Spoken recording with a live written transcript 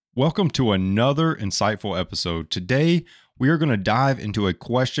Welcome to another insightful episode. Today, we are going to dive into a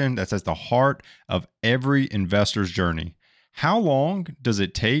question that's at the heart of every investor's journey. How long does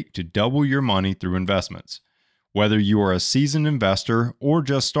it take to double your money through investments? Whether you are a seasoned investor or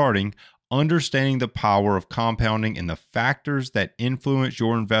just starting, understanding the power of compounding and the factors that influence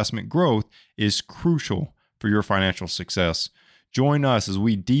your investment growth is crucial for your financial success. Join us as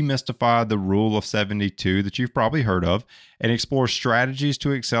we demystify the rule of 72 that you've probably heard of and explore strategies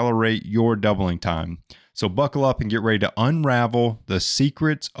to accelerate your doubling time. So buckle up and get ready to unravel the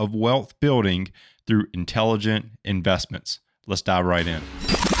secrets of wealth building through intelligent investments. Let's dive right in.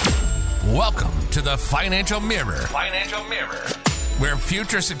 Welcome to the Financial Mirror. Where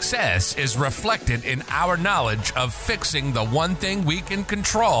future success is reflected in our knowledge of fixing the one thing we can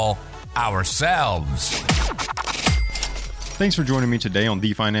control, ourselves. Thanks for joining me today on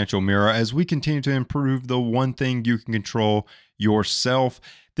The Financial Mirror as we continue to improve the one thing you can control, yourself.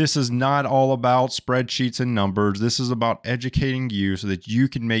 This is not all about spreadsheets and numbers. This is about educating you so that you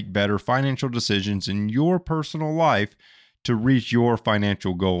can make better financial decisions in your personal life to reach your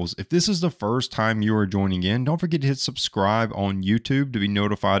financial goals. If this is the first time you are joining in, don't forget to hit subscribe on YouTube to be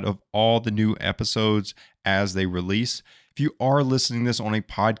notified of all the new episodes as they release. If you are listening to this on a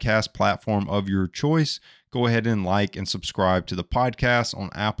podcast platform of your choice, go ahead and like and subscribe to the podcast on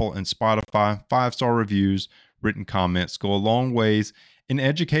Apple and Spotify. 5-star reviews, written comments go a long ways in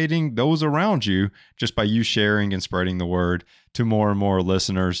educating those around you just by you sharing and spreading the word to more and more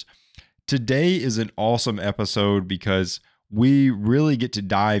listeners. Today is an awesome episode because we really get to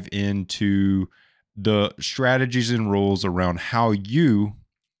dive into the strategies and rules around how you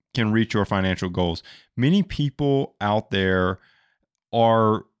can reach your financial goals. Many people out there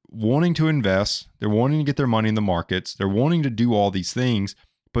are wanting to invest, they're wanting to get their money in the markets, they're wanting to do all these things,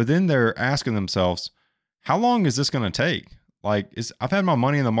 but then they're asking themselves, how long is this going to take? I've had my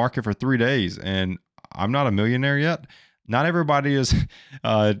money in the market for 3 days and I'm not a millionaire yet. Not everybody is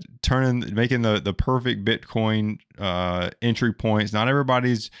making the perfect Bitcoin entry points. Not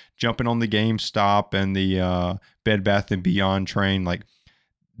everybody's jumping on the GameStop and the Bed Bath & Beyond train.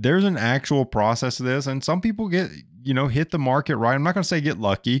 There's an actual process to this, and some people hit the market right. I'm not going to say get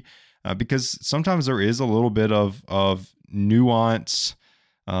lucky because sometimes there is a little bit of nuance,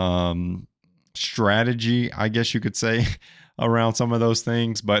 strategy, I guess you could say, around some of those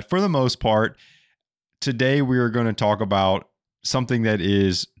things. But for the most part, today we are going to talk about something that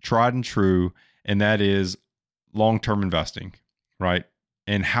is tried and true, and that is long-term investing, right?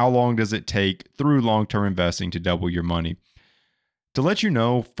 And how long does it take through long-term investing to double your money? To let you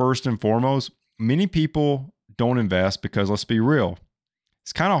know, first and foremost, many people don't invest because, let's be real,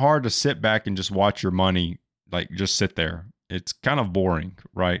 it's kind of hard to sit back and just watch your money, just sit there. It's kind of boring,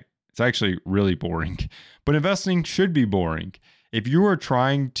 right? It's actually really boring, but investing should be boring. If you are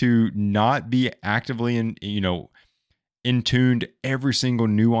trying to not be actively in tune to every single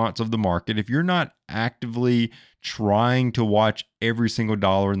nuance of the market, if you're not actively trying to watch every single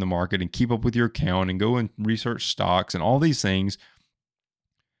dollar in the market and keep up with your account and go and research stocks and all these things,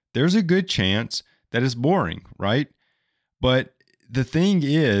 there's a good chance that it's boring, right? But the thing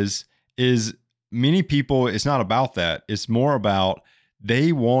is many people, it's not about that. It's more about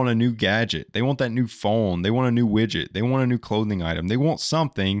they want a new gadget. They want that new phone. They want a new widget. They want a new clothing item. They want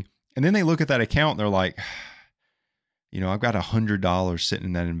something. And then they look at that account and they're like, I've got $100 sitting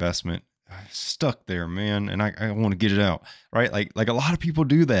in that investment stuck there, man. And I want to get it out, right? Like a lot of people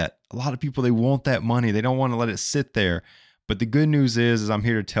do that. A lot of people, they want that money. They don't want to let it sit there. But the good news is I'm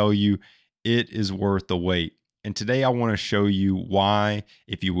here to tell you it is worth the wait. And today I want to show you why,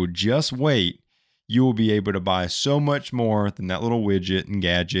 if you will just wait, you will be able to buy so much more than that little widget and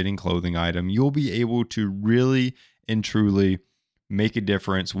gadget and clothing item. You'll be able to really and truly make a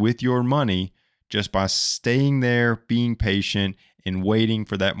difference with your money just by staying there, being patient, and waiting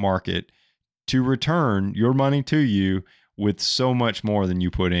for that market to return your money to you with so much more than you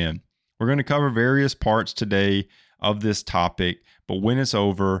put in. We're going to cover various parts today of this topic, but when it's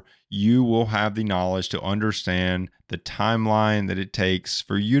over, you will have the knowledge to understand the timeline that it takes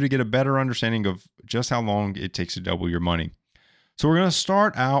for you to get a better understanding of just how long it takes to double your money. So we're going to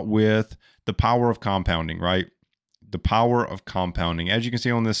start out with the power of compounding, right? The power of compounding. As you can see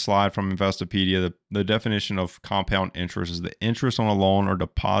on this slide from Investopedia, the definition of compound interest is the interest on a loan or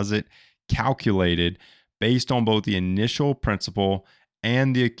deposit calculated based on both the initial principal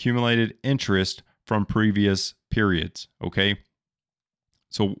and the accumulated interest from previous periods, okay?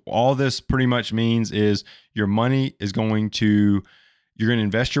 So all this pretty much means is your money is you're going to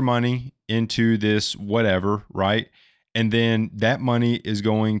invest your money into this whatever, right? And then that money is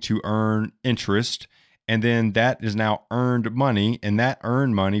going to earn interest. And then that is now earned money, and that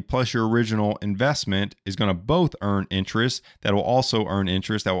earned money plus your original investment is going to both earn interest. That will also earn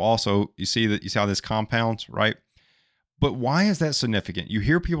interest. That will also, you see how this compounds, right? But why is that significant? You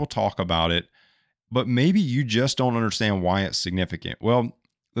hear people talk about it, but maybe you just don't understand why it's significant. Well,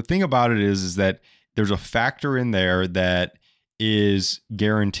 the thing about it is that there's a factor in there that is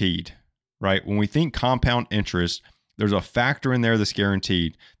guaranteed, right? When we think compound interest, there's a factor in there that's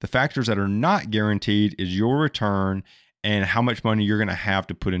guaranteed. The factors that are not guaranteed is your return and how much money you're going to have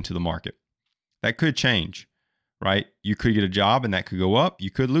to put into the market. That could change, right? You could get a job and that could go up. You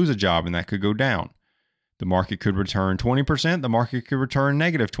could lose a job and that could go down. The market could return 20%. The market could return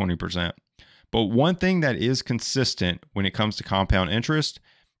negative 20%. But one thing that is consistent when it comes to compound interest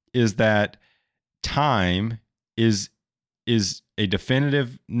is that time is a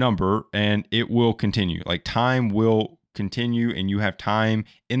definitive number and it will continue. Like time will continue, and you have time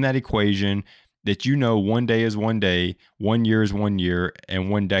in that equation that one day is one day, 1 year is 1 year,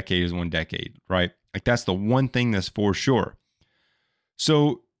 and 1 decade is 1 decade, right? Like that's the one thing that's for sure.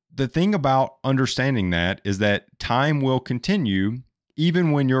 So the thing about understanding that is that time will continue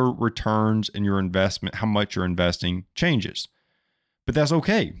even when your returns and your investment, how much you're investing, changes. But that's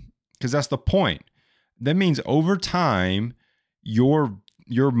okay, because that's the point. That means over time, your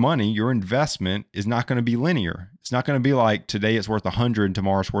money, your investment is not going to be linear. It's not going to be like today it's worth 100 and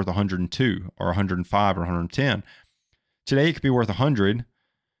tomorrow it's worth 102 or 105 or 110. Today it could be worth 100.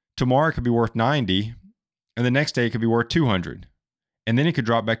 Tomorrow it could be worth 90. And the next day it could be worth 200. And then it could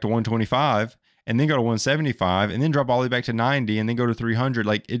drop back to 125 and then go to 175 and then drop all the way back to 90 and then go to 300.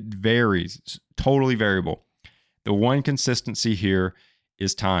 Like it varies. It's totally variable. The one consistency here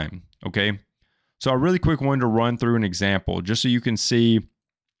is time. Okay. So I really quick wanted to run through an example just so you can see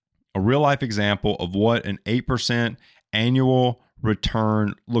a real life example of what an 8% annual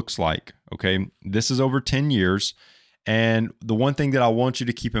return looks like. Okay. This is over 10 years. And the one thing that I want you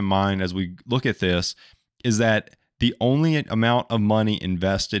to keep in mind as we look at this is that the only amount of money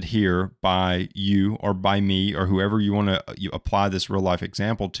invested here by you or by me or whoever you want to apply this real life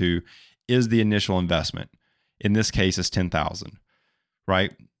example to is the initial investment. In this case, it's $10,000,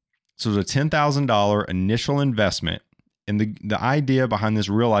 right? So it's a $10,000 initial investment. And the idea behind this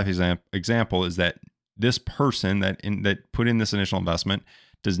real life example is that this person that put in this initial investment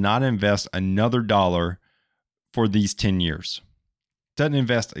does not invest another dollar for these 10 years. Doesn't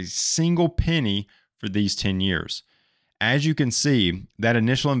invest a single penny for these 10 years. As you can see, that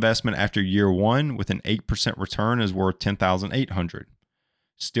initial investment after year one with an 8% return is worth $10,800.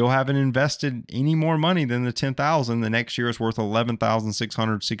 Still haven't invested any more money than the $10,000. The next year is worth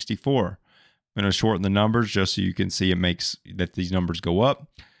 $11,664. I'm going to shorten the numbers just so you can see it makes that these numbers go up.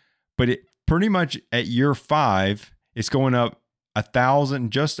 But it pretty much at year 5, it's going up $1,000,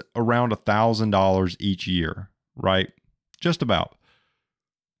 just around $1,000 each year, right? Just about.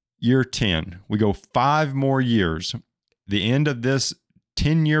 Year 10, we go 5 more years. The end of this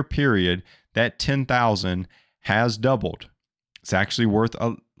 10-year period, that $10,000 has doubled. It's actually worth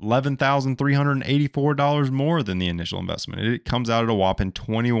 $11,384 more than the initial investment. It comes out at a whopping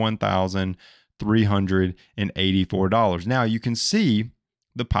 $21,384. Now you can see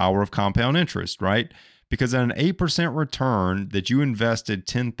the power of compound interest, right? Because at an 8% return that you invested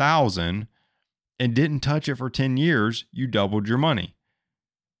 $10,000 and didn't touch it for 10 years, you doubled your money.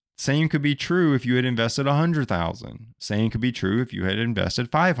 Same could be true if you had invested $100,000. Same could be true if you had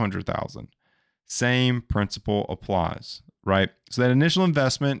invested $500,000. Same principle applies, right? So that initial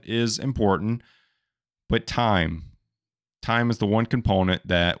investment is important, but time is the one component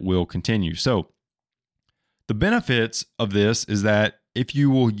that will continue. So the benefits of this is that if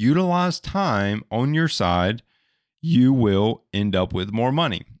you will utilize time on your side, you will end up with more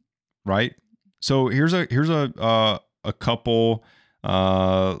money, right? So here's a couple.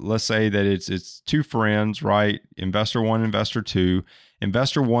 Let's say that it's 2 friends, right? Investor 1, investor 2.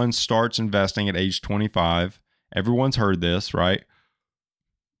 Investor 1 starts investing at age 25. Everyone's heard this, right?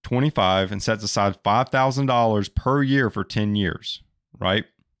 25, and sets aside $5,000 per year for 10 years, right?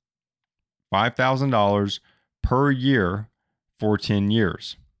 $5,000 per year for 10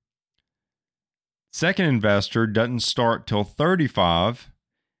 years. Second investor doesn't start till 35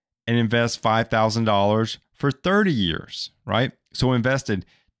 and invests $5,000 for 30 years, right? So invested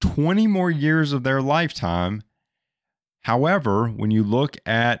 20 more years of their lifetime. However, when you look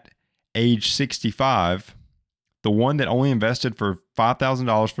at age 65, the one that only invested for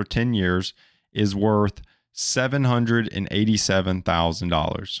 $5,000 for 10 years is worth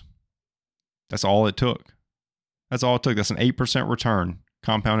 $787,000. That's all it took. That's all it took. That's an 8% return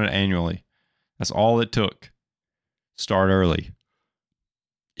compounded annually. That's all it took. Start early.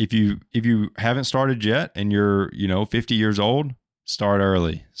 if you haven't started yet and you're, 50 years old, start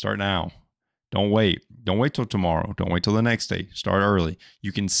early. Start now. Don't wait. Don't wait till tomorrow. Don't wait till the next day. Start early.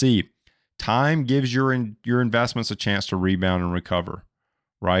 You can see time gives your investments a chance to rebound and recover,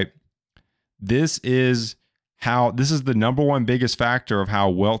 right? This is the number one biggest factor of how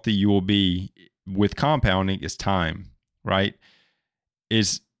wealthy you will be with compounding is time, right?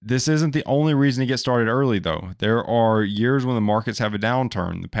 This isn't the only reason to get started early, though. There are years when the markets have a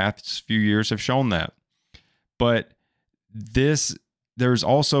downturn. The past few years have shown that. But there's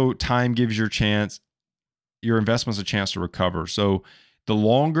also time gives your investments a chance to recover. So the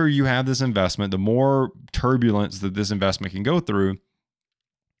longer you have this investment, the more turbulence that this investment can go through.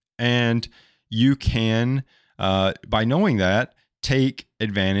 And you can, by knowing that, take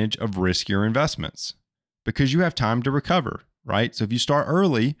advantage of riskier investments because you have time to recover, right? So if you start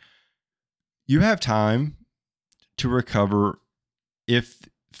early, you have time to recover if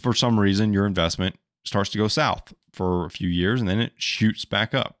for some reason your investment starts to go south for a few years and then it shoots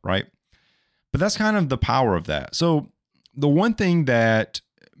back up, right? But that's kind of the power of that. So the one thing that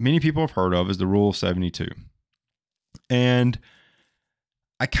many people have heard of is the rule of 72. And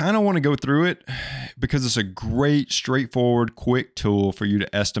I kind of want to go through it because it's a great, straightforward, quick tool for you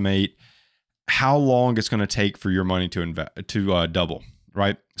to estimate how long it's going to take for your money to double,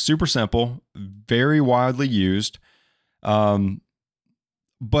 right? Super simple, very widely used,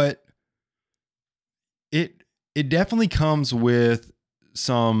 but it definitely comes with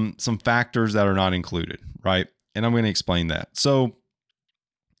some factors that are not included, right? And I'm going to explain that. So,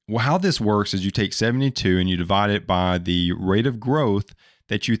 how this works is you take 72 and you divide it by the rate of growth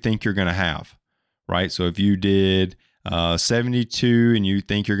that you think you're going to have, right? So if you did 72 and you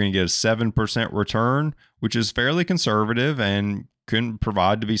think you're going to get a 7% return, which is fairly conservative and can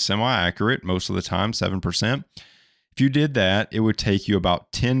provide to be semi-accurate most of the time, 7%. If you did that, it would take you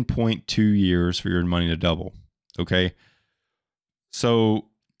about 10.2 years for your money to double, okay? So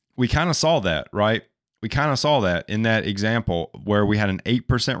we kind of saw that, right? We kind of saw that in that example where we had an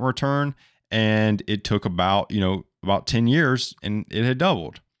 8% return and it took about 10 years and it had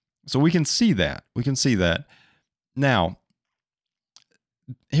doubled. So we can see that. Now,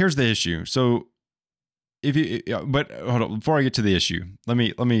 here's the issue. So but hold on, before I get to the issue, let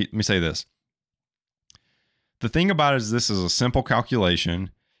me say this. The thing about it is this is a simple calculation.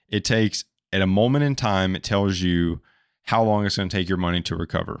 It takes at a moment in time, it tells you how long it's going to take your money to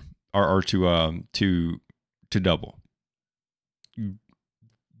recover or to double.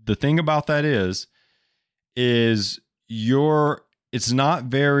 The thing about that is it's not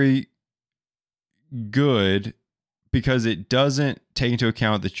very good because it doesn't take into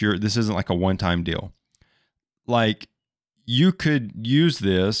account that this isn't like a one-time deal. Like you could use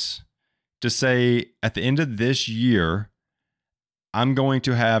this to say at the end of this year, I'm going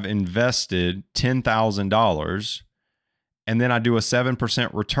to have invested $10,000 and then I do a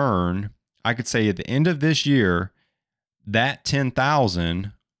 7% return. I could say at the end of this year, that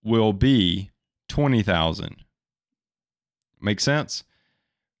 10,000 will be 20,000. Make sense?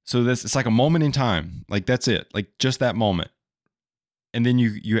 So it's like a moment in time. Like that's it. Like just that moment. And then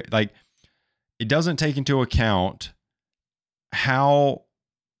you like, it doesn't take into account how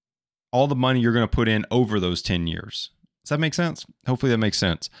all the money you're going to put in over those 10 years. Does that make sense? Hopefully that makes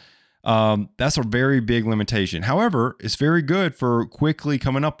sense. That's a very big limitation. However, it's very good for quickly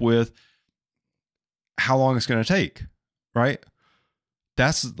coming up with how long it's going to take, right?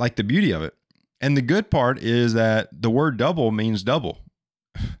 That's like the beauty of it. And the good part is that the word double means double.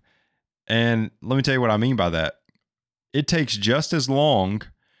 And let me tell you what I mean by that. It takes just as long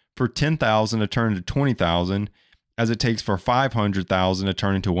for 10,000 to turn into 20,000 as it takes for 500,000 to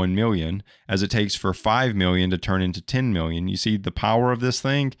turn into 1 million, as it takes for 5 million to turn into 10 million. You see the power of this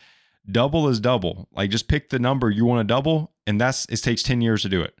thing? Double is double. Like just pick the number you want to double, and it takes 10 years to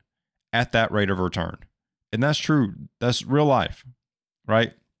do it at that rate of return. And that's true. That's real life,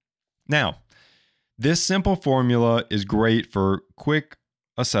 right? Now, this simple formula is great for quick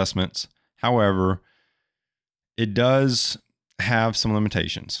assessments. However, it does have some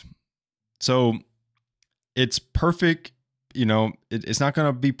limitations. So it's perfect, it's not going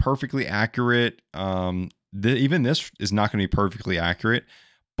to be perfectly accurate. Even this is not going to be perfectly accurate,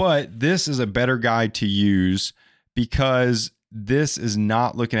 but this is a better guide to use because this is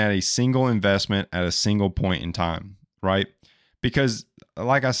not looking at a single investment at a single point in time, right? Because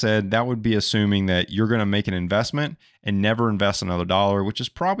like I said, that would be assuming that you're going to make an investment and never invest another dollar, which is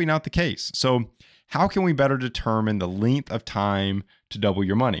probably not the case. So how can we better determine the length of time to double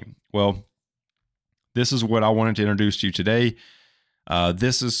your money? Well, this is what I wanted to introduce to you today.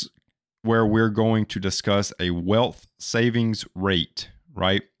 This is where we're going to discuss a wealth savings rate,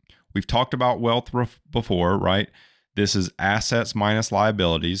 right? We've talked about wealth before, right? This is assets minus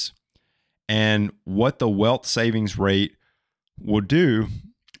liabilities. And what the wealth savings rate will do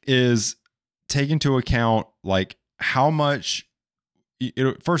is take into account like how much,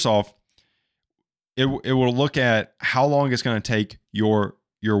 first off, it will look at how long it's going to take your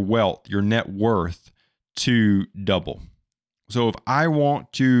wealth, your net worth to double. So if I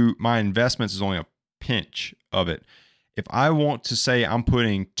want to, my investments is only a pinch of it. If I want to say I'm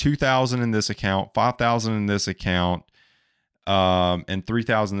putting $2,000 in this account, $5,000 in this account, and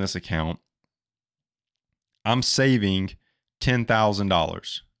 $3,000 in this account, I'm saving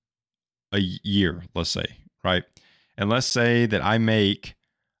 $10,000 a year, let's say, right? And let's say that I make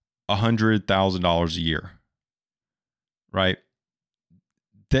 $100,000 a year, right?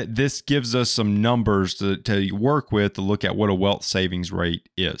 That this gives us some numbers to work with to look at what a wealth savings rate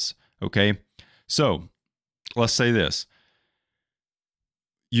is, okay? So let's say this.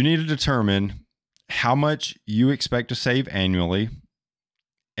 You need to determine how much you expect to save annually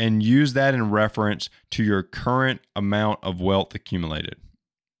and use that in reference to your current amount of wealth accumulated,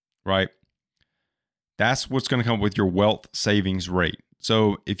 right? That's what's going to come up with your wealth savings rate.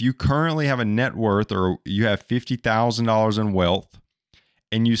 So if you currently have a net worth or you have $50,000 in wealth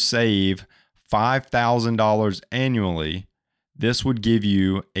and you save $5,000 annually, this would give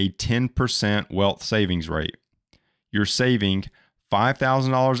you a 10% wealth savings rate. You're saving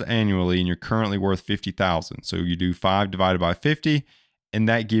 $5,000 annually and you're currently worth $50,000. So you do 5 divided by 50 and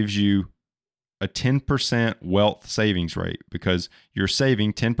that gives you a 10% wealth savings rate because you're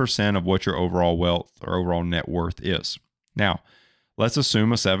saving 10% of what your overall wealth or overall net worth is. Now, let's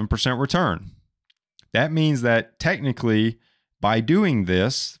assume a 7% return. That means that technically by doing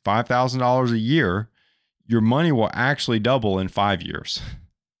this, $5,000 a year, your money will actually double in 5 years,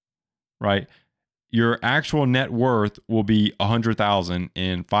 right? Your actual net worth will be $100,000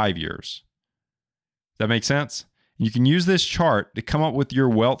 in 5 years. Does that make sense? You can use this chart to come up with your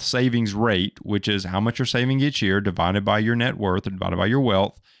wealth savings rate, which is how much you're saving each year divided by your net worth and divided by your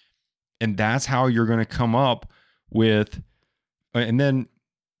wealth. And that's how you're going to come up with, and then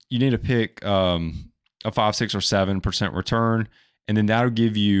you need to pick a 5, 6, or 7% return. And then that'll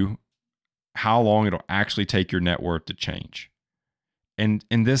give you how long it'll actually take your net worth to change. And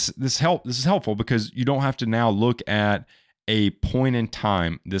this is helpful because you don't have to now look at a point in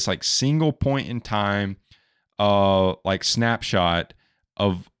time, this like single point in time, like snapshot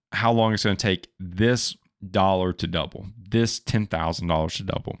of how long it's going to take this dollar to double, this $10,000 to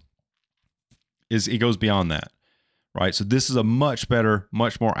double. It goes beyond that, right? So this is a much better,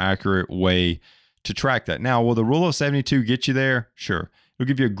 much more accurate way to track that. Now, will the rule of 72 get you there? Sure. It'll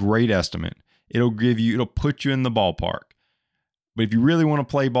give you a great estimate. It'll put you in the ballpark. But if you really want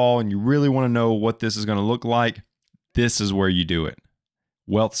to play ball and you really want to know what this is going to look like, this is where you do it.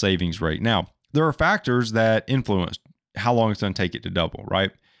 Wealth savings rate. Now, there are factors that influence how long it's going to take it to double,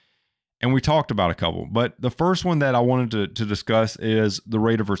 right? And we talked about a couple, but the first one that I wanted to discuss is the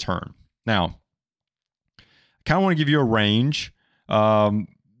rate of return. Now, I kind of want to give you a range,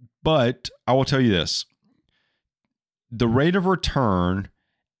 but I will tell you this. The rate of return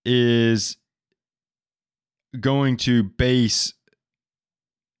is going to base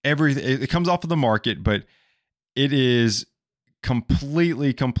everything. It comes off of the market, but it is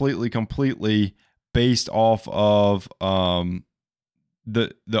completely based off of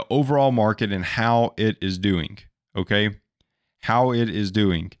the overall market and how it is doing. Okay, how it is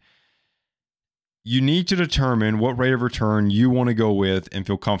doing. You need to determine what rate of return you want to go with and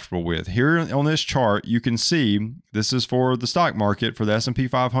feel comfortable with. Here on this chart, you can see, this is for the stock market, for the S&P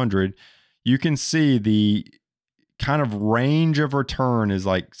 500. You can see the kind of range of return is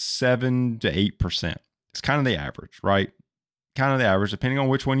like 7 to 8%. It's kind of the average, right? Kind of the average, depending on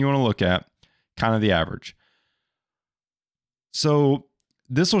which one you want to look at, kind of the average. So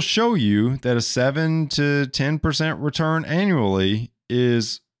this will show you that a 7 to 10% return annually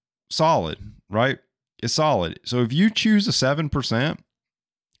is solid, right? It's solid. So if you choose a 7%,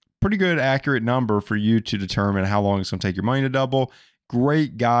 pretty good accurate number for you to determine how long it's going to take your money to double.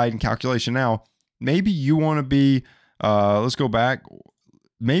 Great guide and calculation. Now, maybe you want to be, let's go back.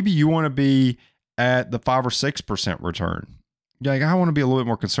 Maybe you want to be at the 5 or 6% return. You're like, I want to be a little bit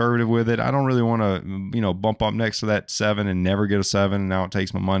more conservative with it. I don't really want to, bump up next to that 7 and never get a 7. And now it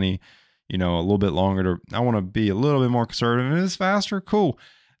takes my money, a little bit longer I want to be a little bit more conservative and it's faster. Cool.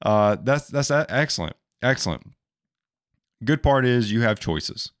 That's excellent. Excellent. Good part is you have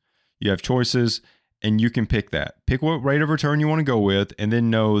choices. You have choices and you can pick that. Pick what rate of return you want to go with and then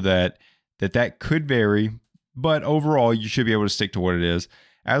know that could vary, but overall you should be able to stick to what it is.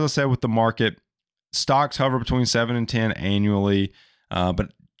 As I said with the market, stocks hover between 7 and 10 annually.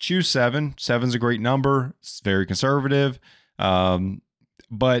 But choose 7. 7's a great number. It's very conservative,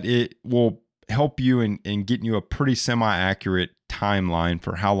 but it will help you in getting you a pretty semi-accurate timeline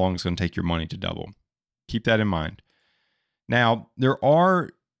for how long it's going to take your money to double. Keep that in mind. Now, there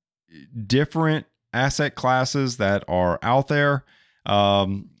are different asset classes that are out there.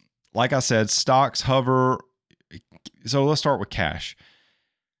 Like I said, stocks hover. So let's start with cash.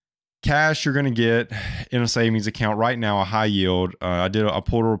 Cash you're going to get in a savings account right now, a high yield. I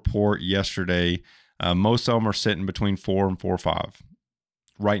pulled a report yesterday. Most of them are sitting between 4 and 4.5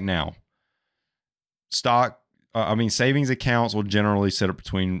 right now. Savings accounts will generally sit up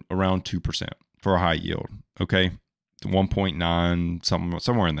between around 2% for a high yield. Okay. 1.9,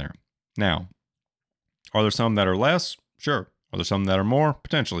 somewhere in there. Now, are there some that are less? Sure. Are there some that are more?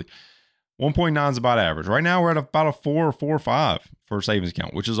 Potentially. 1.9 is about average. Right now, we're at about a 4 or 4.5 for a savings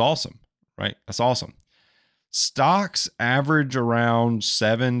account, which is awesome, right? That's awesome. Stocks average around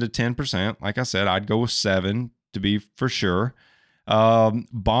 7 to 10%. Like I said, I'd go with 7 to be for sure.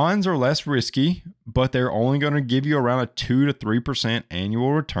 Bonds are less risky, but they're only going to give you around a 2 to 3%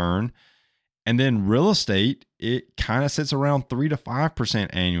 annual return. And then real estate, it kind of sits around 3 to 5%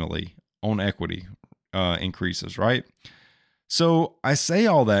 annually on equity increases, right? So I say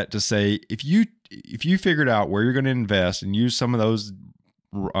all that to say, if you figured out where you're going to invest and use some of those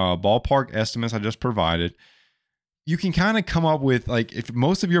ballpark estimates I just provided, you can kind of come up with, like, if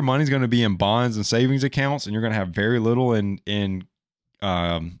most of your money is going to be in bonds and savings accounts and you're going to have very little in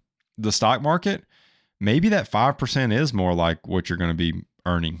the stock market, maybe that 5% is more like what you're going to be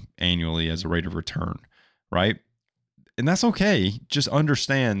earning annually as a rate of return, right? And that's okay. Just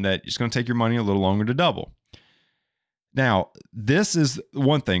understand that it's going to take your money a little longer to double. Now, this is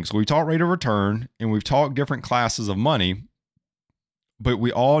one thing. So we talked rate of return and we've talked different classes of money, but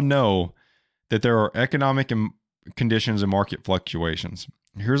we all know that there are economic conditions and market fluctuations.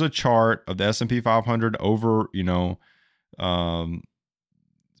 Here's a chart of the S&P 500 over,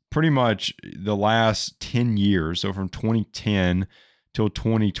 pretty much the last 10 years. So from 2010 till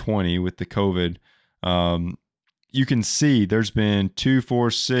 2020 with the COVID, you can see there's been 2, 4,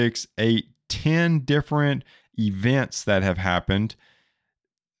 6, 8, 10 different events that have happened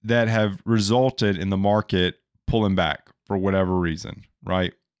that have resulted in the market pulling back for whatever reason,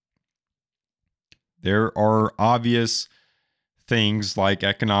 right? There are obvious things like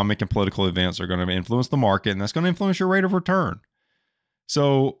economic and political events are going to influence the market, and that's going to influence your rate of return.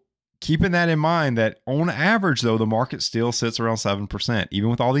 So keeping that in mind, that on average, though, the market still sits around 7%. Even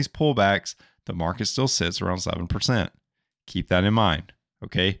with all these pullbacks, the market still sits around 7%. Keep that in mind,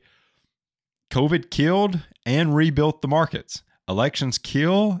 okay? COVID killed and rebuilt the markets. Elections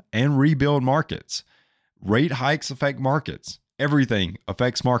kill and rebuild markets. Rate hikes affect markets. Everything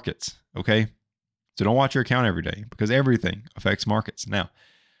affects markets, okay? So don't watch your account every day because everything affects markets. Now,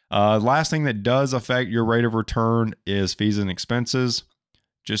 last thing that does affect your rate of return is fees and expenses.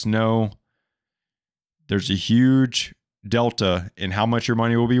 Just know there's a huge delta in how much your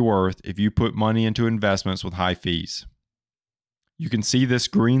money will be worth if you put money into investments with high fees. You can see this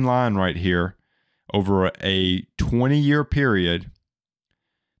green line right here over a 20-year period.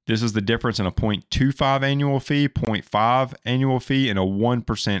 This is the difference in a 0.25 annual fee, 0.5 annual fee, and a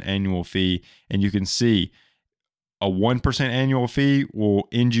 1% annual fee. And you can see a 1% annual fee will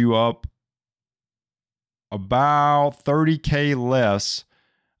end you up about $30K less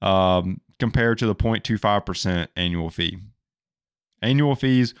compared to the 0.25% annual fee. Annual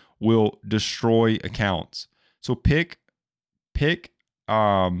fees will destroy accounts. So pick,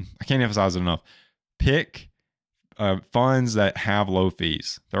 I can't emphasize it enough. Pick funds that have low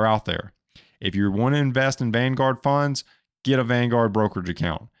fees. They're out there. If you want to invest in Vanguard funds, get a Vanguard brokerage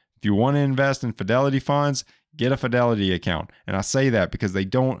account. If you want to invest in Fidelity funds, get a Fidelity account. And I say that because they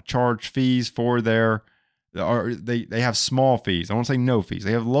don't charge fees for their, or they have small fees. I won't say no fees.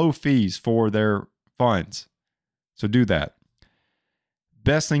 They have low fees for their funds. So do that.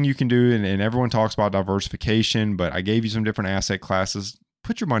 Best thing you can do, and everyone talks about diversification, but I gave you some different asset classes.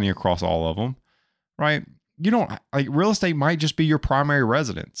 Put your money across all of them, right? You don't, like, real estate might just be your primary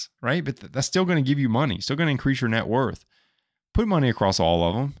residence, right? But that's still going to give you money, still going to increase your net worth. Put money across all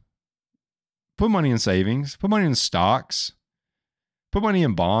of them. Put money in savings, put money in stocks, put money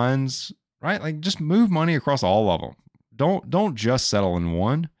in bonds, right? Like, just move money across all of them. Don't just settle in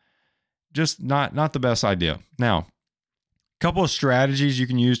one. Just not the best idea. Now, a couple of strategies you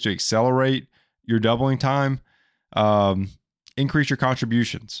can use to accelerate your doubling time. Increase your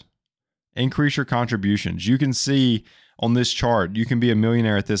contributions. Increase your contributions. You can see on this chart, you can be a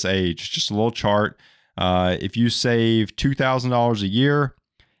millionaire at this age. Just a little chart. If you save $2,000 a year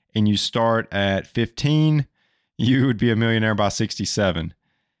and you start at 15, you would be a millionaire by 67.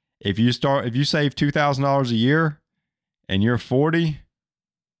 If you save $2,000 a year and you're 40, you're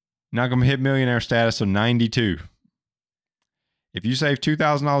not going to hit millionaire status till 92. If you save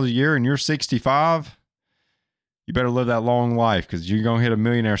 $2,000 a year and you're 65, you better live that long life because you're going to hit a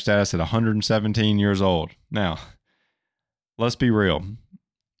millionaire status at 117 years old. Now, let's be real.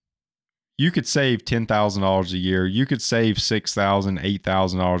 You could save $10,000 a year. You could save $6,000,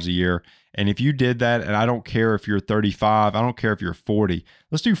 $8,000 a year. And if you did that, and I don't care if you're 35, I don't care if you're 40,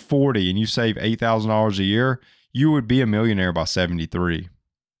 let's do 40 and you save $8,000 a year, you would be a millionaire by 73.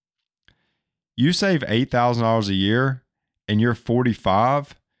 You save $8,000 a year and you're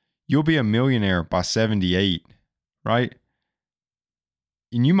 45, you'll be a millionaire by 78, right?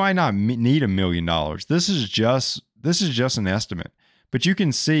 And you might not need $1 million. This is just an estimate. But you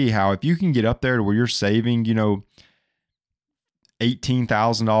can see how if you can get up there to where you're saving,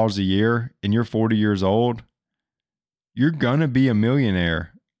 $18,000 a year and you're 40 years old, you're going to be a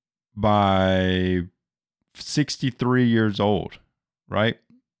millionaire by 63 years old, right?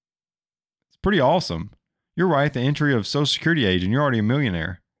 It's pretty awesome. You're right at the entry of Social Security age and you're already a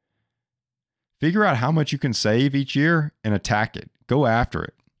millionaire. Figure out how much you can save each year and attack it. Go after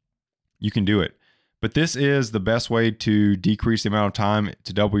it. You can do it. But this is the best way to decrease the amount of time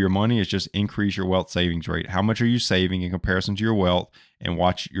to double your money is just increase your wealth savings rate. How much are you saving in comparison to your wealth, and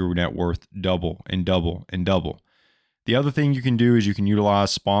watch your net worth double and double and double. The other thing you can do is you can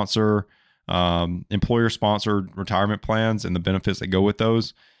utilize employer-sponsored retirement plans and the benefits that go with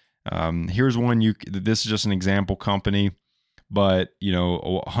those. Here's one. This is just an example company, but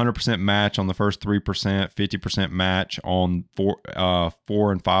 100% match on the first 3%, 50% match on 4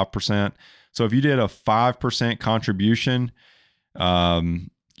 and 5%. So if you did a 5% contribution,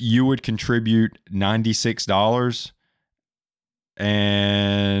 you would contribute $96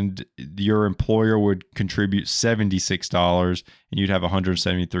 and your employer would contribute $76 and you'd have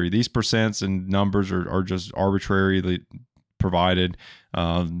 $173. These percents and numbers are just arbitrarily provided.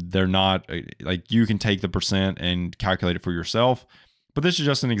 They're not like you can take the percent and calculate it for yourself, but this is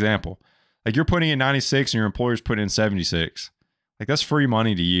just an example. Like you're putting in 96 and your employer's putting in 76. Like that's free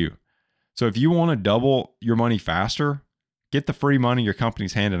money to you. So if you want to double your money faster, get the free money your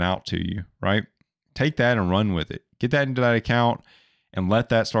company's handing out to you, right? Take that and run with it. Get that into that account and let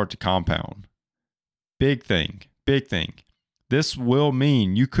that start to compound. Big thing, big thing. This will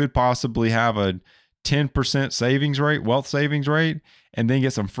mean you could possibly have a 10% savings rate, wealth savings rate, and then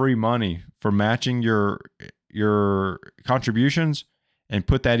get some free money for matching your contributions and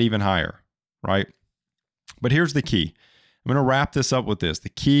put that even higher, right? But here's the key. I'm going to wrap this up with this. The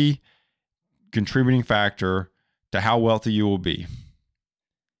key contributing factor to how wealthy you will be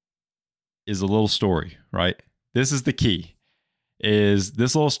is a little story, right? This is the key, is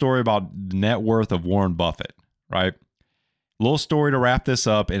this little story about the net worth of Warren Buffett, right? Little story to wrap this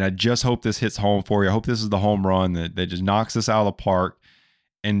up, and I just hope this hits home for you. I hope this is the home run that just knocks this out of the park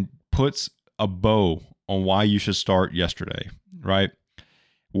and puts a bow on why you should start yesterday, right?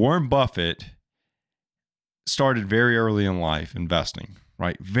 Warren Buffett started very early in life investing,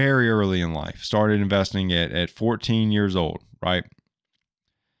 right? Very early in life. Started investing at 14 years old, right?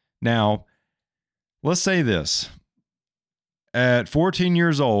 Now, let's say this. At 14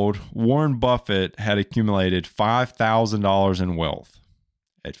 years old, Warren Buffett had accumulated $5,000 in wealth.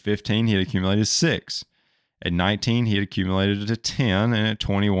 At 15, he had accumulated $6,000. At 19, he had accumulated to $10,000. And at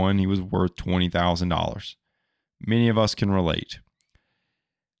 21, he was worth $20,000. Many of us can relate.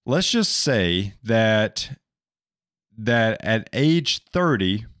 Let's just say that at age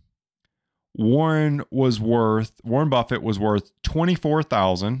 30, Warren Buffett was worth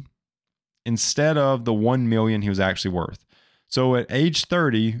 $24,000 instead of the $1 million he was actually worth. So at age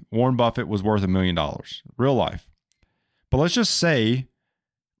 30, Warren Buffett was worth $1 million, real life. But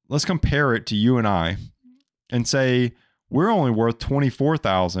let's compare it to you and I and say we're only worth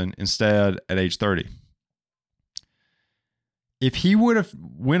 $24,000 instead at age 30. If he would have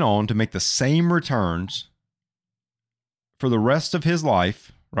went on to make the same returns for the rest of his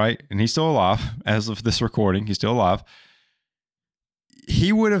life, right? And he's still alive as of this recording. He's still alive.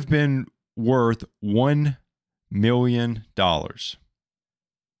 He would have been worth $1 million.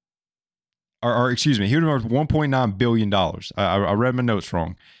 Or excuse me, he would have been worth $1.9 billion. I read my notes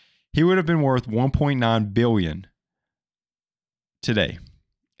wrong. He would have been worth $1.9 billion today.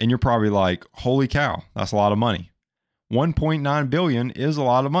 And you're probably like, holy cow, that's a lot of money. $1.9 billion is a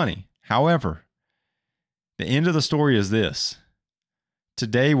lot of money. However, the end of the story is this.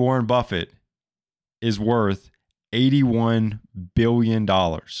 Today, Warren Buffett is worth $81 billion.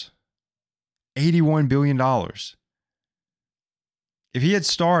 $81 billion. If he had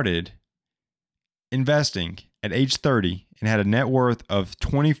started investing at age 30 and had a net worth of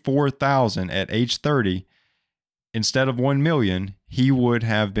 $24,000 at age 30, instead of $1 million, he would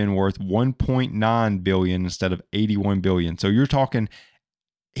have been worth $1.9 billion instead of $81 billion. So you're talking,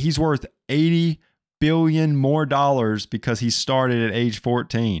 he's worth $80 billion more because he started at age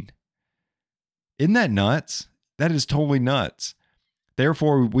 14. Isn't that nuts? That is totally nuts.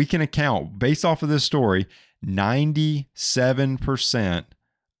 Therefore, we can account, based off of this story, 97%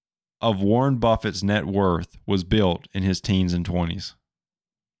 of Warren Buffett's net worth was built in his teens and 20s.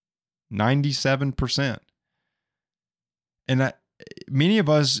 97%. And many of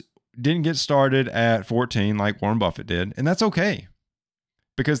us didn't get started at 14 like Warren Buffett did, and that's okay.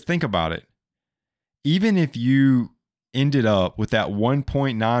 Because think about it. Even if you ended up with that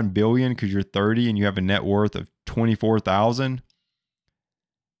 $1.9 billion because you're 30 and you have a net worth of $24,000,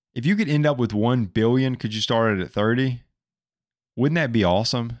 if you could end up with $1 billion because you started at 30, wouldn't that be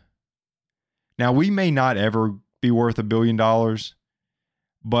awesome? Now, we may not ever be worth $1 billion,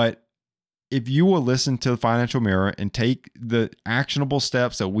 but if you will listen to the Financial Mirror and take the actionable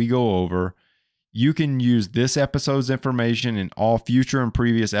steps that we go over, you can use this episode's information and all future and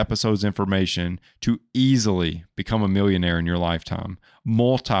previous episodes' information to easily become a millionaire in your lifetime,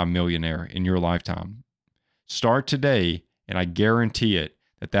 multi-millionaire in your lifetime. Start today, and I guarantee it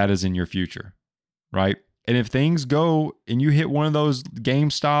that is in your future, right? And if things go and you hit one of those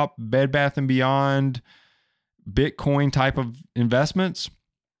GameStop, Bed Bath & Beyond, Bitcoin type of investments,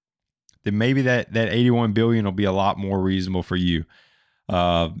 then maybe that $81 billion will be a lot more reasonable for you.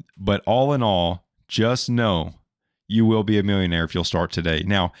 But all in all, just know you will be a millionaire if you'll start today.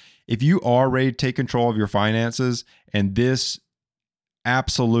 Now, if you are ready to take control of your finances, and this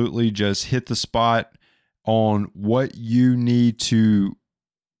absolutely just hit the spot on what you need to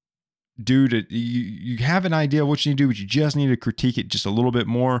do you have an idea of what you need to do, but you just need to critique it just a little bit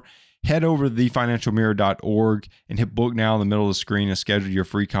more, head over to thefinancialmirror.org and hit book now in the middle of the screen and schedule your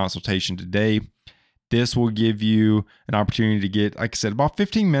free consultation today. This will give you an opportunity to get, like I said, about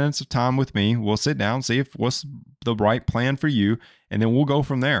 15 minutes of time with me. We'll sit down, see if what's the right plan for you, and then we'll go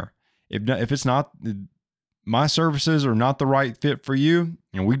from there. If it's not, my services are not the right fit for you,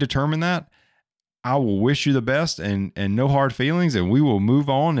 and we determine that, I will wish you the best and no hard feelings, and we will move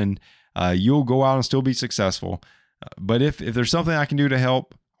on, and you'll go out and still be successful. But if there's something I can do to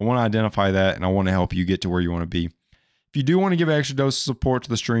help, I want to identify that, and I want to help you get to where you want to be. If you do want to give an extra dose of support to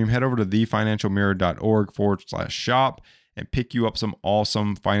the stream, head over to thefinancialmirror.org/shop and pick you up some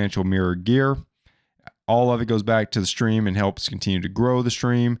awesome Financial Mirror gear. All of it goes back to the stream and helps continue to grow the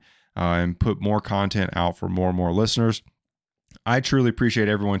stream and put more content out for more and more listeners. I truly appreciate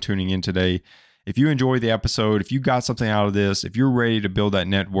everyone tuning in today. If you enjoyed the episode, if you got something out of this, if you're ready to build that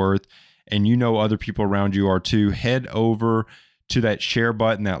net worth and you know other people around you are too, head over to that share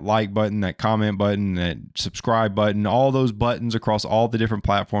button, that like button, that comment button, that subscribe button, all those buttons across all the different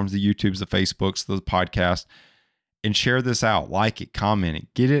platforms, the YouTubes, the Facebooks, the podcasts, and share this out, like it, comment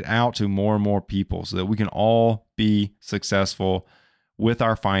it, get it out to more and more people so that we can all be successful with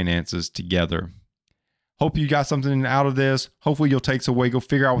our finances together. Hope you got something out of this. Hopefully you'll take some away, go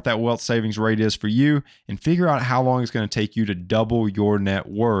figure out what that wealth savings rate is for you and figure out how long it's going to take you to double your net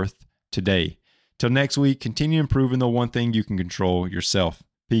worth today. Till next week, continue improving the one thing you can control, yourself.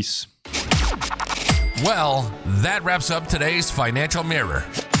 Peace. Well, that wraps up today's Financial Mirror.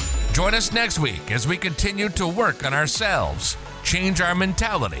 Join us next week as we continue to work on ourselves, change our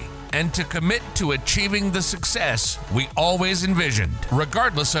mentality, and to commit to achieving the success we always envisioned.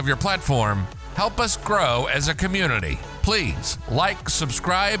 Regardless of your platform, help us grow as a community. Please like,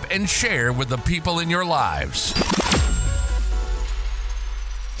 subscribe, and share with the people in your lives.